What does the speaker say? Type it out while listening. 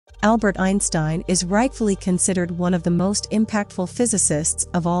Albert Einstein is rightfully considered one of the most impactful physicists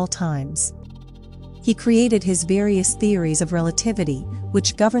of all times. He created his various theories of relativity,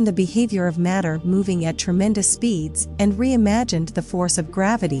 which govern the behavior of matter moving at tremendous speeds, and reimagined the force of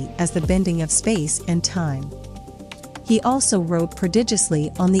gravity as the bending of space and time. He also wrote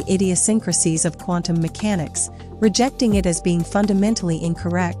prodigiously on the idiosyncrasies of quantum mechanics, rejecting it as being fundamentally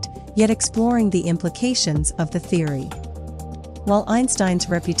incorrect, yet exploring the implications of the theory. While Einstein's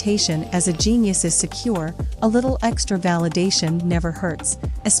reputation as a genius is secure, a little extra validation never hurts,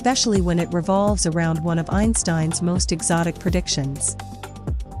 especially when it revolves around one of Einstein's most exotic predictions: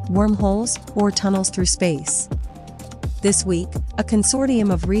 wormholes, or tunnels through space. This week, a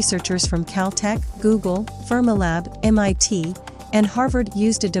consortium of researchers from Caltech, Google, Fermilab, MIT, and Harvard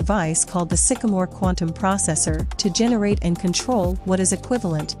used a device called the Sycamore quantum processor to generate and control what is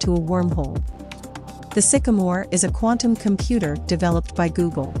equivalent to a wormhole. The Sycamore is a quantum computer developed by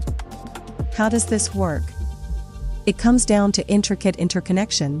Google. How does this work? It comes down to intricate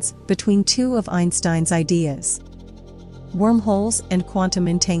interconnections between two of Einstein's ideas: wormholes and quantum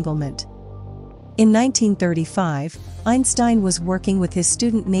entanglement. In 1935, Einstein was working with his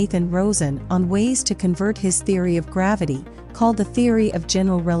student Nathan Rosen on ways to convert his theory of gravity, called the theory of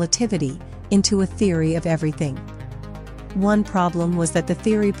general relativity, into a theory of everything. One problem was that the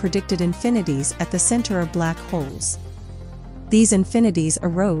theory predicted infinities at the center of black holes. These infinities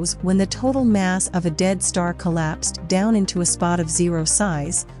arose when the total mass of a dead star collapsed down into a spot of zero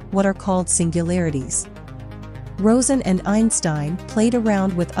size, what are called singularities. Rosen and Einstein played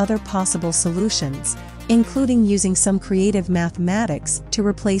around with other possible solutions, including using some creative mathematics to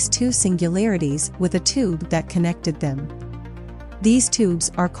replace two singularities with a tube that connected them. These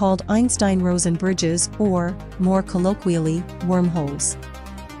tubes are called Einstein-Rosen bridges, or, more colloquially, wormholes.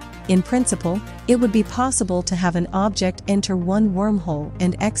 In principle, it would be possible to have an object enter one wormhole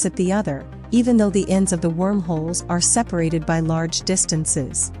and exit the other, even though the ends of the wormholes are separated by large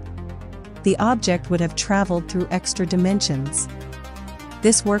distances. The object would have traveled through extra dimensions.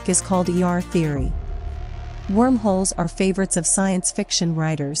 This work is called theory. Wormholes are favorites of science fiction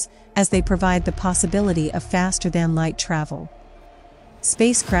writers, as they provide the possibility of faster-than-light travel.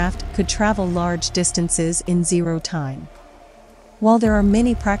 Spacecraft could travel large distances in zero time. While there are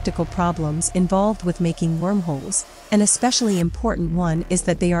many practical problems involved with making wormholes, an especially important one is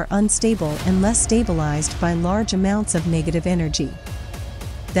that they are unstable unless stabilized by large amounts of negative energy.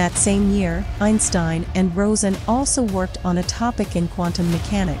 That same year, Einstein and Rosen also worked on a topic in quantum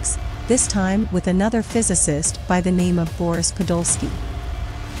mechanics, this time with another physicist by the name of Boris Podolsky.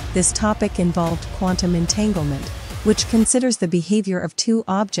 This topic involved quantum entanglement, which considers the behavior of two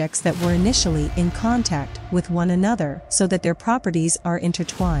objects that were initially in contact with one another so that their properties are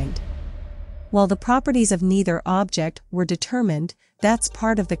intertwined. While the properties of neither object were determined, that's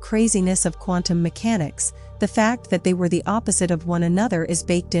part of the craziness of quantum mechanics. The fact that they were the opposite of one another is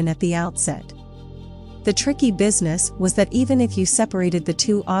baked in at the outset. The tricky business was that even if you separated the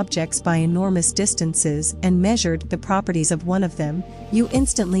two objects by enormous distances and measured the properties of one of them, you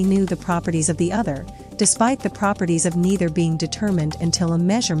instantly knew the properties of the other, despite the properties of neither being determined until a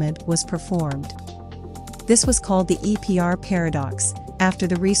measurement was performed. This was called the EPR paradox, after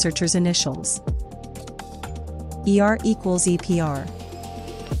the researchers' initials. ER equals EPR.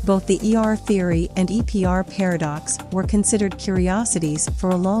 Both the ER theory and EPR paradox were considered curiosities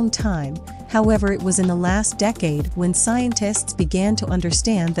for a long time. However, it was in the last decade when scientists began to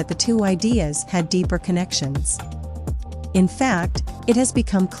understand that the two ideas had deeper connections. In fact, it has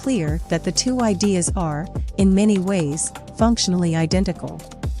become clear that the two ideas are, in many ways, functionally identical.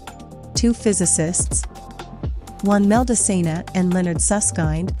 Two physicists, one Meldesena and Leonard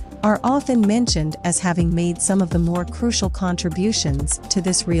Susskind, are often mentioned as having made some of the more crucial contributions to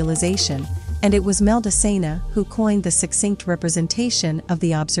this realization, and it was Meldesena who coined the succinct representation of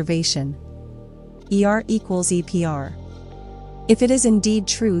the observation. ER equals EPR. If it is indeed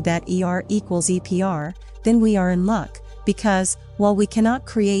true that ER equals EPR, then we are in luck, because, while we cannot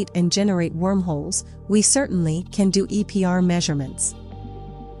create and generate wormholes, we certainly can do EPR measurements.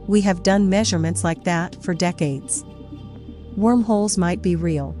 We have done measurements like that for decades. Wormholes might be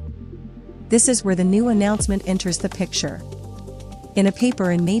real. This is where the new announcement enters the picture. In a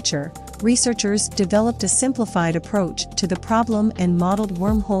paper in Nature, researchers developed a simplified approach to the problem and modeled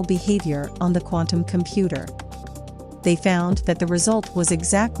wormhole behavior on the quantum computer. They found that the result was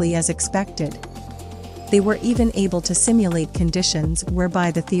exactly as expected. They were even able to simulate conditions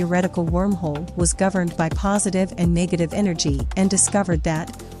whereby the theoretical wormhole was governed by positive and negative energy, and discovered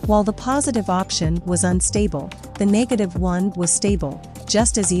that, while the positive option was unstable, the negative one was stable,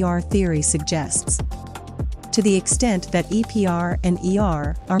 just as ER theory suggests. To the extent that EPR and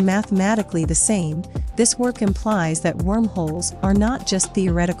ER are mathematically the same, this work implies that wormholes are not just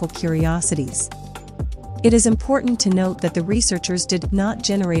theoretical curiosities. It is important to note that the researchers did not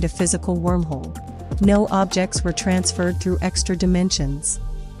generate a physical wormhole. No objects were transferred through extra dimensions.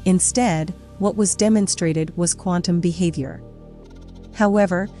 Instead, what was demonstrated was quantum behavior.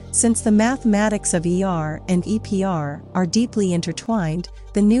 However, since the mathematics of ER and EPR are deeply intertwined,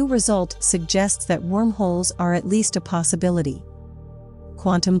 the new result suggests that wormholes are at least a possibility.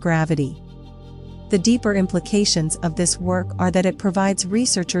 Quantum gravity. The deeper implications of this work are that it provides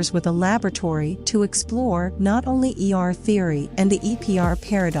researchers with a laboratory to explore not only ER theory and the EPR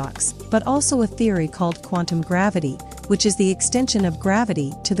paradox, but also a theory called quantum gravity, which is the extension of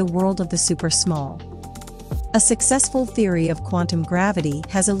gravity to the world of the super-small. A successful theory of quantum gravity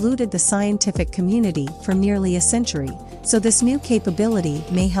has eluded the scientific community for nearly a century, so this new capability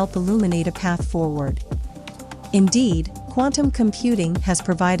may help illuminate a path forward. Indeed, quantum computing has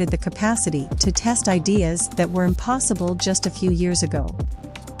provided the capacity to test ideas that were impossible just a few years ago.